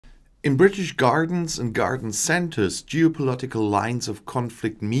In British gardens and garden centres, geopolitical lines of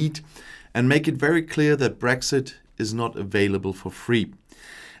conflict meet and make it very clear that Brexit is not available for free.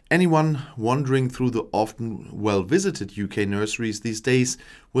 Anyone wandering through the often well-visited UK nurseries these days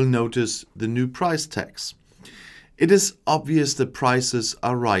will notice the new price tags. It is obvious that prices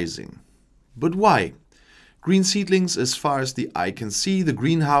are rising. But why? Green seedlings as far as the eye can see, the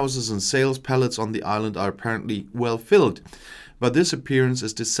greenhouses and sales pallets on the island are apparently well filled. But this appearance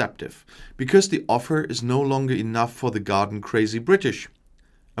is deceptive, because the offer is no longer enough for the garden-crazy British.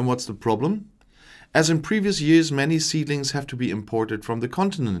 And what's the problem? As in previous years, many seedlings have to be imported from the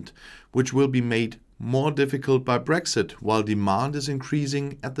continent, which will be made more difficult by Brexit, while demand is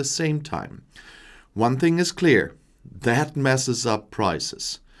increasing at the same time. One thing is clear, that messes up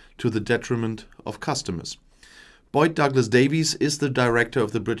prices, to the detriment of customers. Boyd Douglas-Davies is the director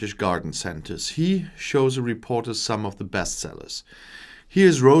of the British Garden Centres. He shows a reporter some of the bestsellers.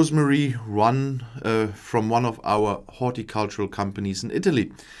 Here's rosemary, from one of our horticultural companies in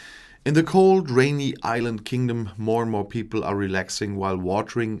Italy. In the cold, rainy island kingdom, more and more people are relaxing while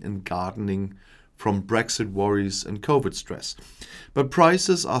watering and gardening from Brexit worries and COVID stress. But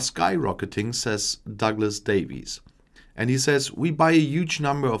prices are skyrocketing, says Douglas-Davies. And he says, we buy a huge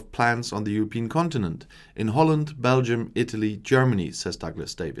number of plants on the European continent, in Holland, Belgium, Italy, Germany, says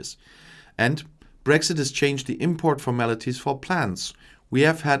Douglas-Davies. And Brexit has changed the import formalities for plants. We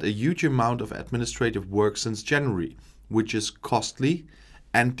have had a huge amount of administrative work since January, which is costly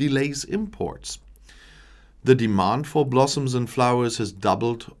and delays imports. The demand for blossoms and flowers has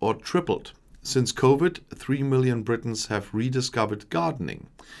doubled or tripled. Since COVID, 3 million Britons have rediscovered gardening.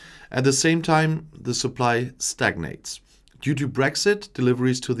 At the same time, the supply stagnates. Due to Brexit,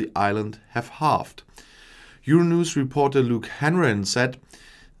 deliveries to the island have halved. Euronews reporter Luke Hanrahan said,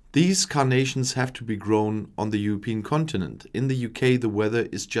 these carnations have to be grown on the European continent. In the UK, the weather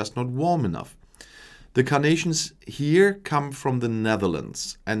is just not warm enough. The carnations here come from the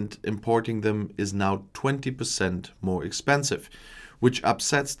Netherlands, and importing them is now 20% more expensive, which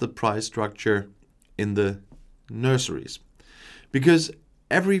upsets the price structure in the nurseries. Because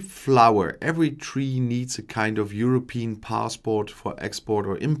every flower, every tree needs a kind of European passport for export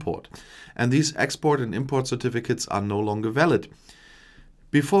or import. And these export and import certificates are no longer valid.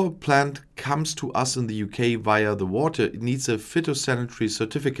 Before a plant comes to us in the UK via the water, it needs a phytosanitary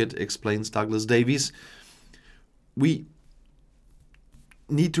certificate, explains Douglas-Davies. We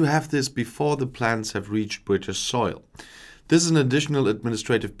need to have this before the plants have reached British soil. This is an additional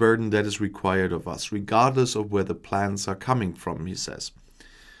administrative burden that is required of us, regardless of where the plants are coming from, he says.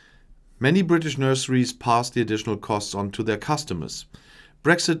 Many British nurseries pass the additional costs on to their customers.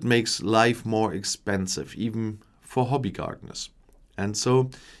 Brexit makes life more expensive, even for hobby gardeners. And so,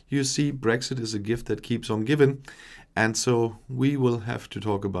 you see, Brexit is a gift that keeps on giving. And so, we will have to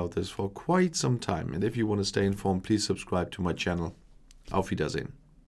talk about this for quite some time. And if you want to stay informed, please subscribe to my channel. Auf Wiedersehen.